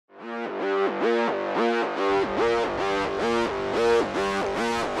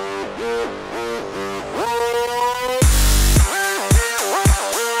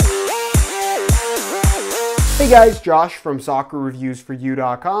guys, Josh from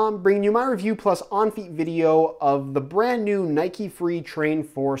soccerreviewsforyou.com, bringing you my review plus on-feet video of the brand new Nike Free Train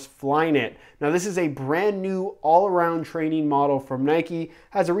Force Flyknit. Now this is a brand new all-around training model from Nike,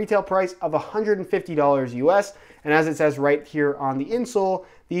 has a retail price of $150 US, and as it says right here on the insole,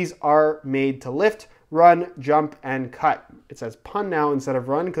 these are made to lift, run, jump, and cut. It says pun now instead of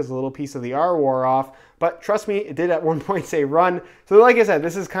run because a little piece of the R wore off, but trust me, it did at one point say run. So like I said,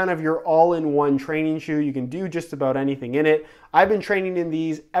 this is kind of your all-in-one training shoe. You can do just about anything in it. I've been training in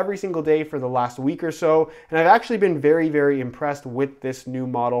these every single day for the last week or so, and I've actually been very, very impressed with this new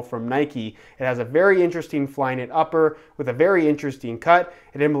model from Nike. It has a very interesting Flyknit upper with a very interesting cut.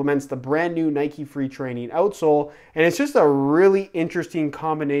 It implements the brand new Nike Free Training outsole, and it's just a really interesting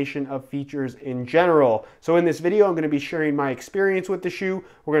combination of features in general. So in this video, I'm going to be sharing my experience with the shoe.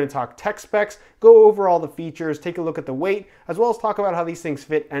 We're going to talk tech specs, go over all the features, take a look at the weight, as well as talk about how these things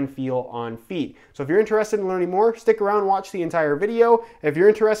fit and feel on feet. So if you're interested in learning more, stick around, watch the entire video. If you're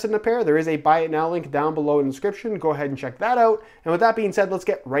interested in a pair, there is a buy it now link down below in the description. Go ahead and check that out. And with that being said, let's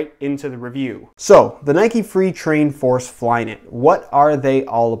get right into the review. So the Nike Free Train Force Flyknit, what are they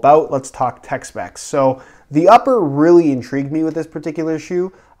all about? Let's talk tech specs. So the upper really intrigued me with this particular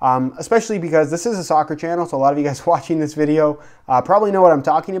shoe, especially because this is a soccer channel, so a lot of you guys watching this video probably know what I'm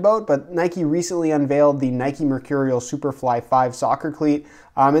talking about, but Nike recently unveiled the Nike Mercurial Superfly 5 soccer cleat,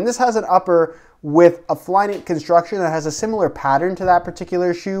 and this has an upper with a Flyknit construction that has a similar pattern to that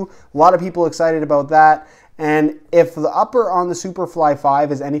particular shoe. A lot of people excited about that, and if the upper on the Superfly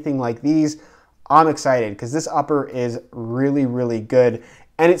 5 is anything like these, I'm excited because this upper is really, really good.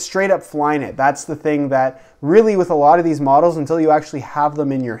 And it's straight up Flyknit. That's the thing that really with a lot of these models, until you actually have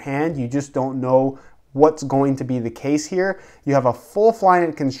them in your hand, you just don't know what's going to be the case here. You have a full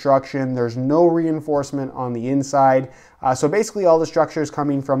Flyknit construction. There's no reinforcement on the inside. So basically all the structure is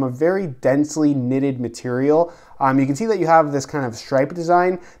coming from a very densely knitted material. You can see that you have this kind of stripe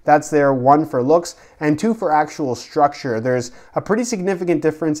design. That's there, one for looks and two for actual structure. There's a pretty significant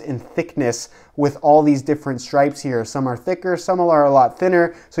difference in thickness with all these different stripes here. Some are thicker, some are a lot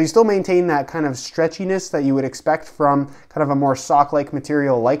thinner. So you still maintain that kind of stretchiness that you would expect from kind of a more sock-like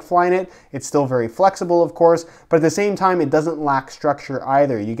material like Flyknit. It's still very flexible, of course, but at the same time, it doesn't lack structure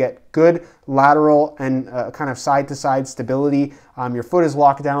either. You get good lateral and kind of side-to-side stability. Your foot is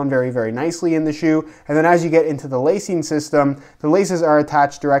locked down very, very nicely in the shoe. And then as you get into the lacing system, the laces are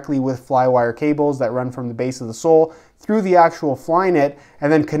attached directly with flywire cables that run from the base of the sole through the actual Flyknit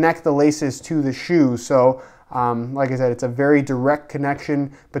and then connect the laces to the shoe. So like I said, it's a very direct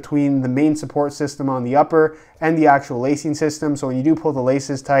connection between the main support system on the upper and the actual lacing system. So when you do pull the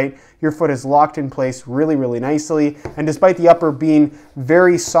laces tight, your foot is locked in place really, really nicely. And despite the upper being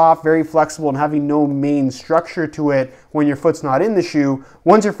very soft, very flexible, and having no main structure to it when your foot's not in the shoe,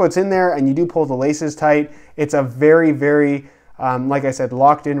 once your foot's in there and you do pull the laces tight, it's a very, very like I said,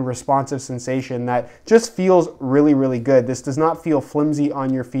 locked in responsive sensation that just feels really, really good. This does not feel flimsy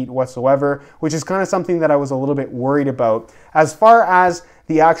on your feet whatsoever, which is kind of something that I was a little bit worried about. As far as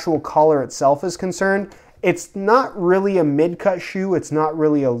the actual collar itself is concerned, it's not really a mid-cut shoe. It's not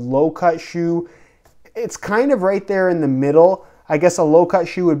really a low-cut shoe. It's kind of right there in the middle. I guess a low-cut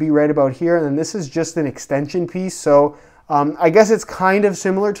shoe would be right about here, and then this is just an extension piece. So I guess it's kind of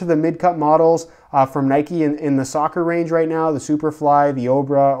similar to the mid-cut models from Nike in the soccer range right now, the Superfly, the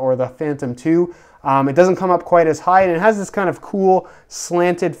Obra, or the Phantom 2. It doesn't come up quite as high, and it has this kind of cool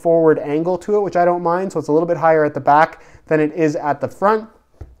slanted forward angle to it, which I don't mind. So it's a little bit higher at the back than it is at the front.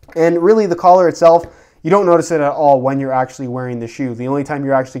 And really the collar itself, you don't notice it at all when you're actually wearing the shoe. The only time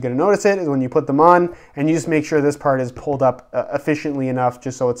you're actually going to notice it is when you put them on, and you just make sure this part is pulled up efficiently enough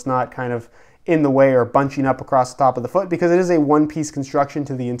just so it's not kind of in the way or bunching up across the top of the foot, because it is a one-piece construction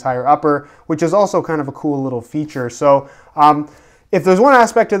to the entire upper, which is also kind of a cool little feature. So if there's one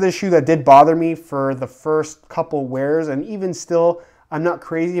aspect of this shoe that did bother me for the first couple wears, and even still I'm not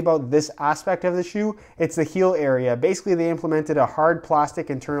crazy about this aspect of the shoe, it's the heel area. Basically they implemented a hard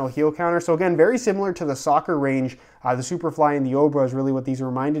plastic internal heel counter. So again, very similar to the soccer range, the Superfly and the Obra is really what these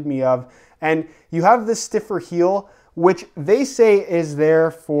reminded me of. And you have this stiffer heel, which they say is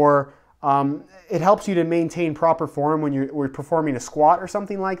there for it helps you to maintain proper form when you're performing a squat or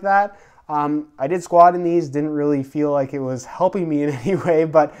something like that. I did squat in these, didn't really feel like it was helping me in any way,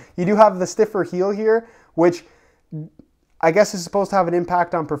 but you do have the stiffer heel here, which I guess is supposed to have an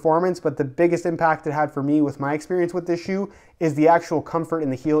impact on performance, but the biggest impact it had for me with my experience with this shoe is the actual comfort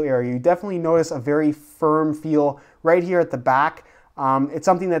in the heel area. You definitely notice a very firm feel right here at the back. It's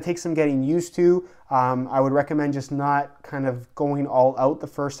something that takes some getting used to. I would recommend just not kind of going all out the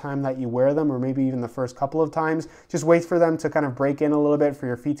first time that you wear them, or maybe even the first couple of times. Just wait for them to kind of break in a little bit, for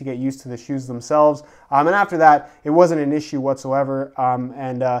your feet to get used to the shoes themselves. And after that, it wasn't an issue whatsoever.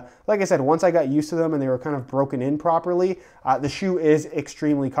 Like I said, once I got used to them and they were kind of broken in properly, the shoe is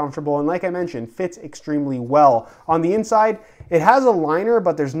extremely comfortable. And like I mentioned, fits extremely well. On the inside, it has a liner,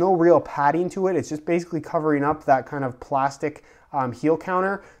 but there's no real padding to it. It's just basically covering up that kind of plastic heel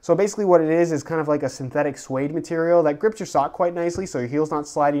counter. So basically what it is kind of like a synthetic suede material that grips your sock quite nicely, so your heel's not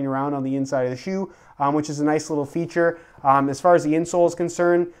sliding around on the inside of the shoe, which is a nice little feature. As far as the insole is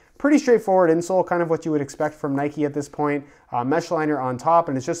concerned, pretty straightforward insole, kind of what you would expect from Nike at this point. Mesh liner on top,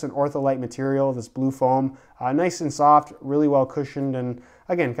 and it's just an ortholite material, this blue foam. Nice and soft, really well cushioned, and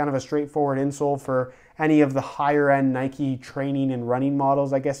again, kind of a straightforward insole for any of the higher end Nike training and running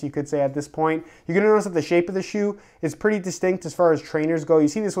models, I guess you could say at this point. You're gonna notice that the shape of the shoe is pretty distinct as far as trainers go. You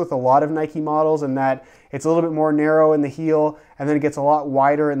see this with a lot of Nike models, in that it's a little bit more narrow in the heel, and then it gets a lot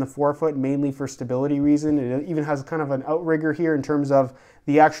wider in the forefoot, mainly for stability reason. It even has kind of an outrigger here in terms of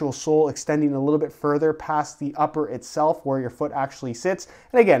the actual sole extending a little bit further past the upper itself, where your foot actually sits.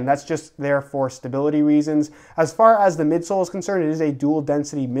 And again, that's just there for stability reasons. As far as the midsole is concerned, it is a dual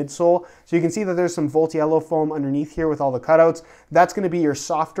density midsole. So you can see that there's some Voltiello foam underneath here with all the cutouts. That's going to be your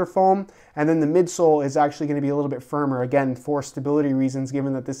softer foam. And then the midsole is actually going to be a little bit firmer, again, for stability reasons,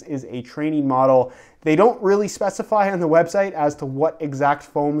 given that this is a training model. They don't really specify on the website as to what exact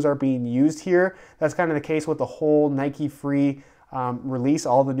foams are being used here. That's kind of the case with the whole Nike Free release,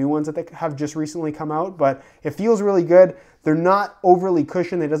 all the new ones that they have just recently come out, but it feels really good. They're not overly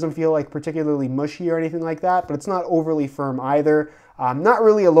cushioned. It doesn't feel like particularly mushy or anything like that, but it's not overly firm either. Not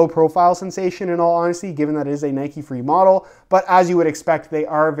really a low profile sensation in all honesty, given that it is a Nike Free model, but as you would expect, they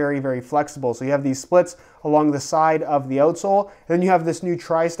are very, very flexible. So you have these splits along the side of the outsole, and then you have this new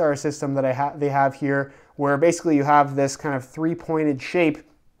TriStar system that they have here, where basically you have this kind of three-pointed shape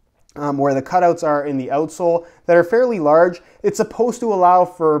where the cutouts are in the outsole that are fairly large. It's supposed to allow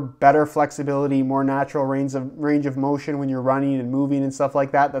for better flexibility, more natural range of motion when you're running and moving and stuff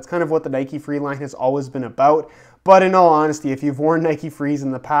like that. That's kind of what the Nike Free line has always been about. But in all honesty, if you've worn Nike Frees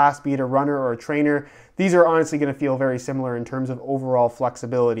in the past, be it a runner or a trainer, these are honestly going to feel very similar in terms of overall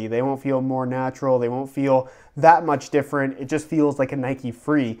flexibility. They won't feel more natural. They won't feel that much different. It just feels like a Nike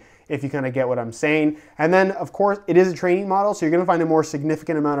Free, if you kind of get what I'm saying. And then, of course, it is a training model, so you're going to find a more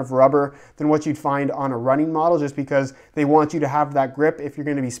significant amount of rubber than what you'd find on a running model, just because they want you to have that grip if you're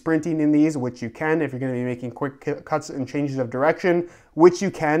going to be sprinting in these, which you can, if you're going to be making quick cuts and changes of direction, which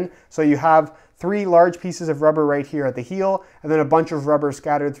you can. So you have 3 large pieces of rubber right here at the heel, and then a bunch of rubber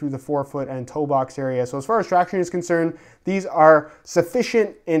scattered through the forefoot and toe box area. So as far as traction is concerned, these are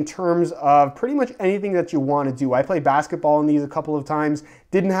sufficient in terms of pretty much anything that you want to do. I played basketball in these a couple of times,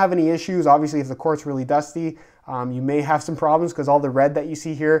 didn't have any issues. Obviously, if the court's really dusty, you may have some problems because all the red that you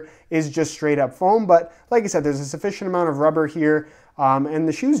see here is just straight up foam. But like I said, there's a sufficient amount of rubber here. And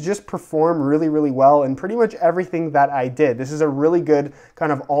the shoes just perform really, really well in pretty much everything that I did. This is a really good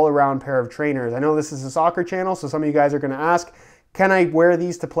kind of all-around pair of trainers. I know this is a soccer channel, so some of you guys are going to ask, can I wear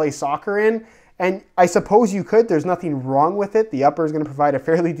these to play soccer in? And I suppose you could. There's nothing wrong with it. The upper is going to provide a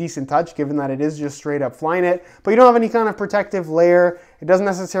fairly decent touch, given that it is just straight up Flyknit, but you don't have any kind of protective layer. It doesn't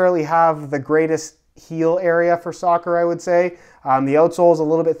necessarily have the greatest heel area for soccer, I would say. The outsole is a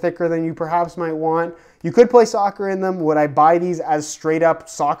little bit thicker than you perhaps might want. You could play soccer in them. Would I buy these as straight up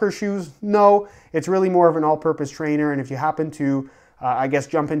soccer shoes? No, it's really more of an all-purpose trainer, and if you happen to I guess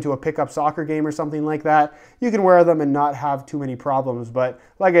jump into a pickup soccer game or something like that, you can wear them and not have too many problems. But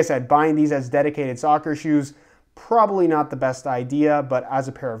like I said, buying these as dedicated soccer shoes, probably not the best idea, but as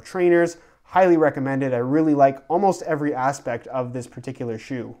a pair of trainers, highly recommended. I really like almost every aspect of this particular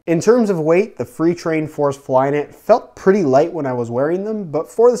shoe. In terms of weight, the Free Train Force Flyknit felt pretty light when I was wearing them, but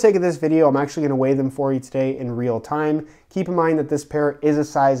for the sake of this video, I'm actually gonna weigh them for you today in real time. Keep in mind that this pair is a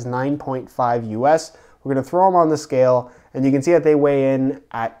size 9.5 US. We're gonna throw them on the scale, and you can see that they weigh in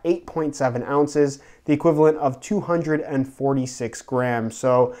at 8.7 ounces, the equivalent of 246 grams.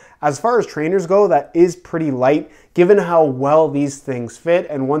 So as far as trainers go, that is pretty light, given how well these things fit,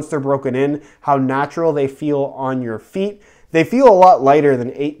 and once they're broken in, how natural they feel on your feet. They feel a lot lighter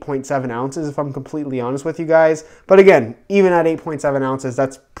than 8.7 ounces, if I'm completely honest with you guys. But again, even at 8.7 ounces,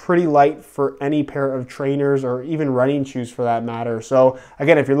 that's pretty light for any pair of trainers or even running shoes for that matter. So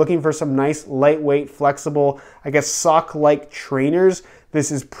again, if you're looking for some nice, lightweight, flexible, I guess sock-like trainers, this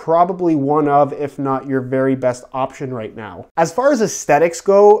is probably one of, if not your very best option right now. As far as aesthetics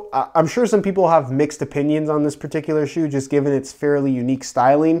go, I'm sure some people have mixed opinions on this particular shoe, just given its fairly unique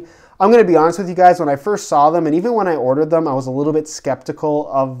styling. I'm going to be honest with you guys, when I first saw them, and even when I ordered them, I was a little bit skeptical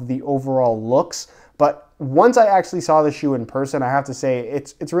of the overall looks. But once I actually saw the shoe in person, I have to say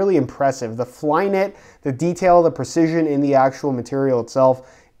it's really impressive. The Flyknit, the detail, the precision in the actual material itself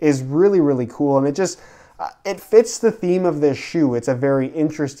is really, really cool. And it fits the theme of this shoe. It's a very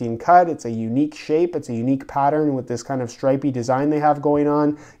interesting cut. It's a unique shape. It's a unique pattern with this kind of stripy design they have going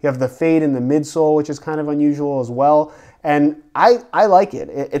on. You have the fade in the midsole, which is kind of unusual as well. And I like it.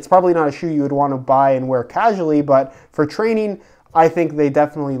 It's probably not a shoe you would want to buy and wear casually, but for training, I think they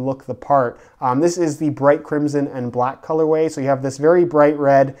definitely look the part. This is the bright crimson and black colorway. So you have this very bright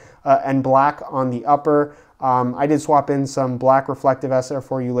red and black on the upper. I did swap in some black reflective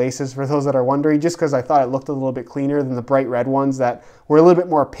SR4U laces for those that are wondering, just because I thought it looked a little bit cleaner than the bright red ones that were a little bit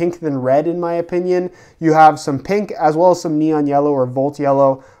more pink than red in my opinion. You have some pink as well as some neon yellow or Volt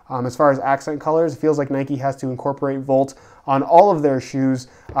yellow. As far as accent colors, it feels like Nike has to incorporate Volt on all of their shoes.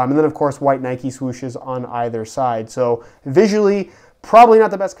 And then of course white Nike swooshes on either side. So visually, probably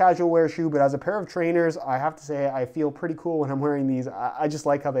not the best casual wear shoe, but as a pair of trainers, I have to say I feel pretty cool when I'm wearing these. I just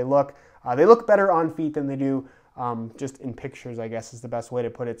like how they look. They look better on feet than they do just in pictures, I guess is the best way to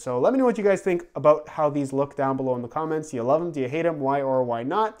put it. So let me know what you guys think about how these look down below in the comments. Do you love them? Do you hate them? Why or why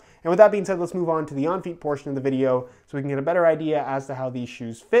not? And with that being said, let's move on to the on-feet portion of the video so we can get a better idea as to how these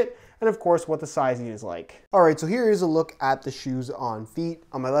shoes fit and of course what the sizing is like. All right, so here is a look at the shoes on feet.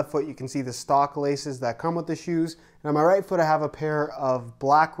 On my left foot, you can see the stock laces that come with the shoes. And on my right foot, I have a pair of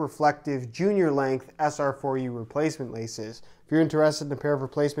black reflective junior length SR4U replacement laces. If you're interested in a pair of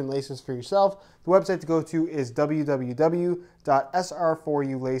replacement laces for yourself, the website to go to is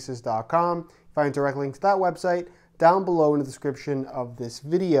www.sr4ulaces.com. Find a direct link to that website down below in the description of this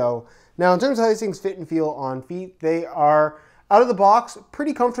video. Now, in terms of how these things fit and feel on feet, they are out of the box,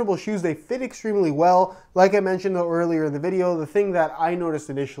 pretty comfortable shoes. They fit extremely well. Like I mentioned though earlier in the video, the thing that I noticed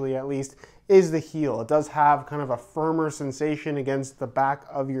initially at least is the heel. It does have kind of a firmer sensation against the back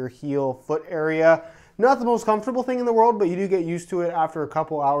of your heel foot area. Not the most comfortable thing in the world, but you do get used to it after a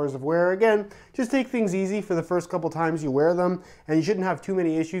couple hours of wear. Again, just take things easy for the first couple times you wear them, and you shouldn't have too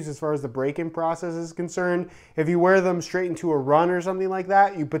many issues as far as the break-in process is concerned. If you wear them straight into a run or something like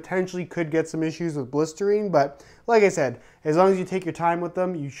that, you potentially could get some issues with blistering, but like I said, as long as you take your time with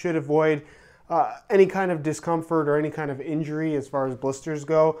them, you should avoid any kind of discomfort or any kind of injury as far as blisters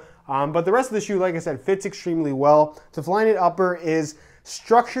go. But the rest of the shoe, like I said, fits extremely well. The Flyknit upper is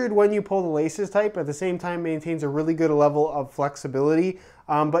structured when you pull the laces tight, but at the same time maintains a really good level of flexibility.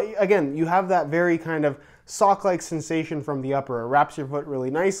 But again, you have that very kind of sock-like sensation from the upper. It wraps your foot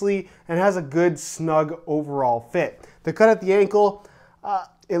really nicely and has a good snug overall fit. The cut at the ankle,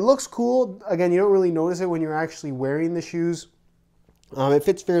 it looks cool. Again, you don't really notice it when you're actually wearing the shoes. It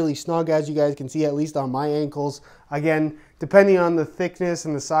fits fairly snug, as you guys can see, at least on my ankles. Again, depending on the thickness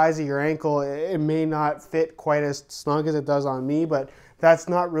and the size of your ankle, it may not fit quite as snug as it does on me, but that's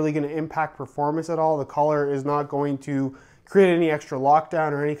not really going to impact performance at all. The collar is not going to create any extra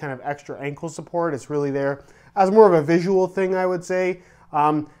lockdown or any kind of extra ankle support. It's really there as more of a visual thing, I would say.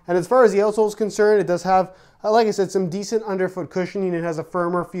 And as far as the outsole is concerned, it does have, like I said, some decent underfoot cushioning. It has a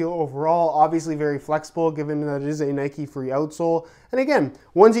firmer feel overall, obviously very flexible given that it is a Nike free outsole. And again,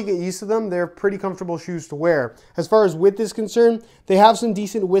 once you get used to them, they're pretty comfortable shoes to wear. As far as width is concerned, they have some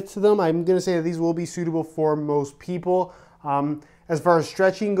decent width to them. I'm going to say that these will be suitable for most people. As far as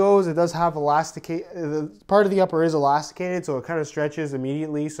stretching goes, it does have part of the upper is elasticated, so it kind of stretches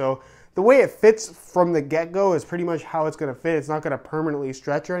immediately. So the way it fits from the get-go is pretty much how it's going to fit. It's not going to permanently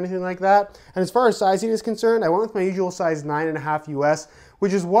stretch or anything like that. And as far as sizing is concerned, I went with my usual size 9.5 US,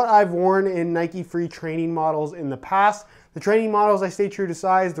 which is what I've worn in Nike free training models in the past. The training models, I stay true to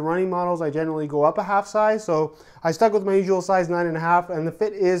size. The running models, I generally go up a half size. So I stuck with my usual size 9.5, and the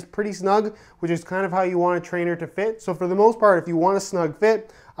fit is pretty snug, which is kind of how you want a trainer to fit. So for the most part, if you want a snug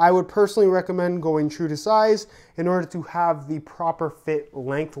fit, I would personally recommend going true to size in order to have the proper fit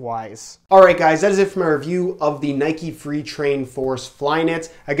lengthwise. All right, guys, that is it for my review of the Nike Free Train Force Flyknits.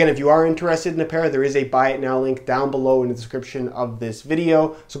 Again, if you are interested in a pair, there is a buy it now link down below in the description of this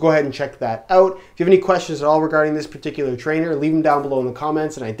video. So go ahead and check that out. If you have any questions at all regarding this particular trainer, leave them down below in the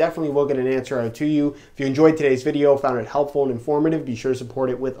comments and I definitely will get an answer out to you. If you enjoyed today's video, found it helpful and informative, be sure to support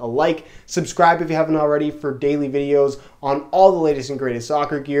it with a like. Subscribe if you haven't already for daily videos on all the latest and greatest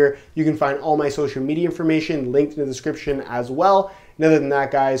soccer gear. You can find all my social media information linked in the description as well. And other than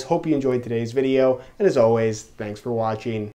that, guys, hope you enjoyed today's video. And as always, thanks for watching.